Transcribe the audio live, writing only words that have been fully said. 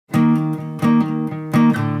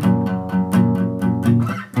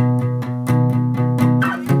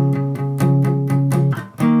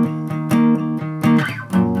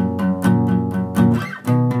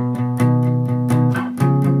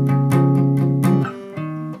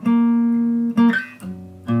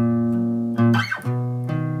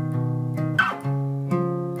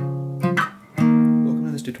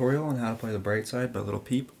Brightside by Lil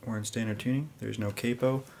Peep. We're in standard tuning. There's no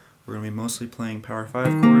capo. We're going to be mostly playing power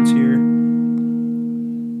 5 chords here.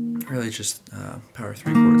 Really just power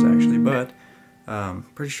 3 chords actually, but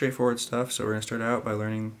pretty straightforward stuff. So we're going to start out by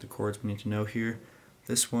learning the chords we need to know here.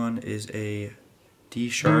 This one is a D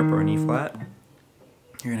sharp or an E flat.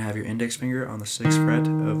 You're going to have your index finger on the 6th fret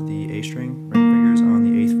of the A string, ring fingers on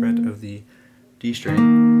the 8th fret of the D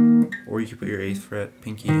string, or you can put your 8th fret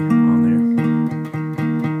pinky on there.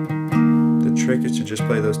 The trick is to just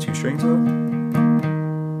play those 2 strings though.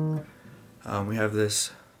 We have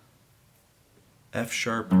this F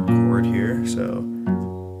sharp chord here, so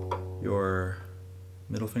your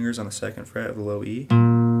middle finger's on the 2nd fret of the low E,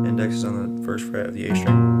 index is on the 1st fret of the A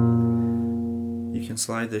string. You can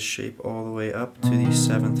slide this shape all the way up to the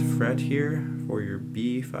 7th fret here for your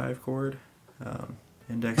B5 chord.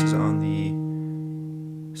 Index is on the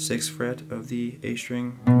 6th fret of the A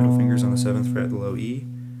string, middle finger's on the 7th fret of the low E,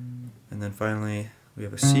 and then finally we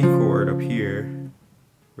have a C chord up here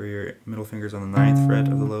where your middle finger's on the 9th fret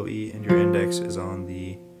of the low E and your index is on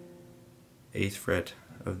the 8th fret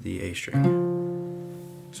of the A string.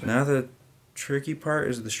 So now the tricky part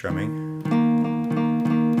is the strumming.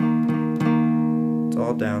 It's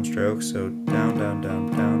all downstroke, so down, down, down,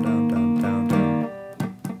 down, down, down, down, down.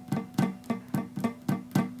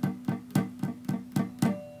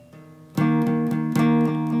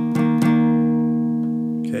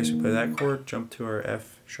 Okay, so play that chord, jump to our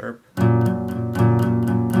F sharp.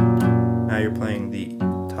 Now you're playing the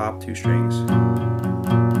top 2 strings.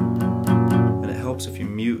 And it helps if you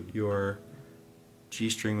mute your G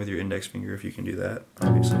string with your index finger, if you can do that,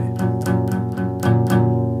 obviously. Then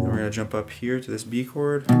we're going to jump up here to this B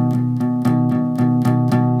chord.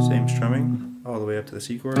 Same strumming, all the way up to the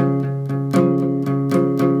C chord. And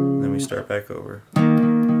then we start back over.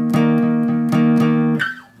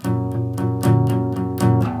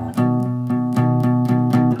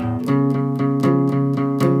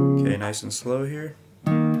 Nice and slow here.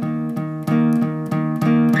 And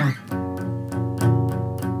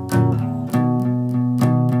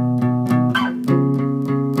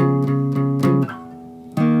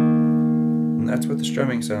that's what the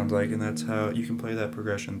strumming sounds like, and that's how you can play that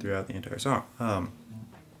progression throughout the entire song.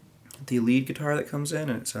 The lead guitar that comes in,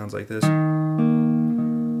 and it sounds like this.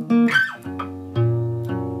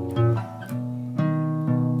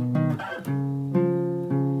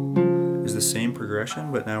 The same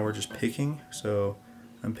progression, but now we're just picking. So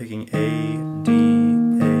I'm picking A, D,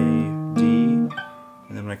 A, D, and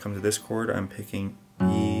then when I come to this chord, I'm picking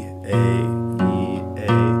E, A, E, A.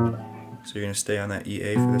 So you're going to stay on that E,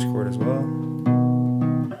 A for this chord as well.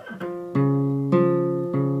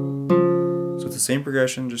 So it's the same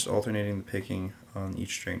progression, just alternating the picking on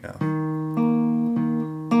each string now.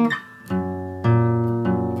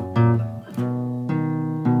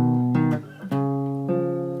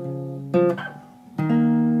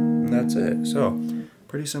 That's it. So,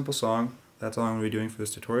 pretty simple song. That's all I'm going to be doing for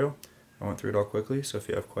this tutorial. I went through it all quickly, so if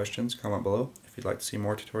you have questions, comment below. If you'd like to see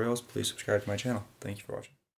more tutorials, please subscribe to my channel. Thank you for watching.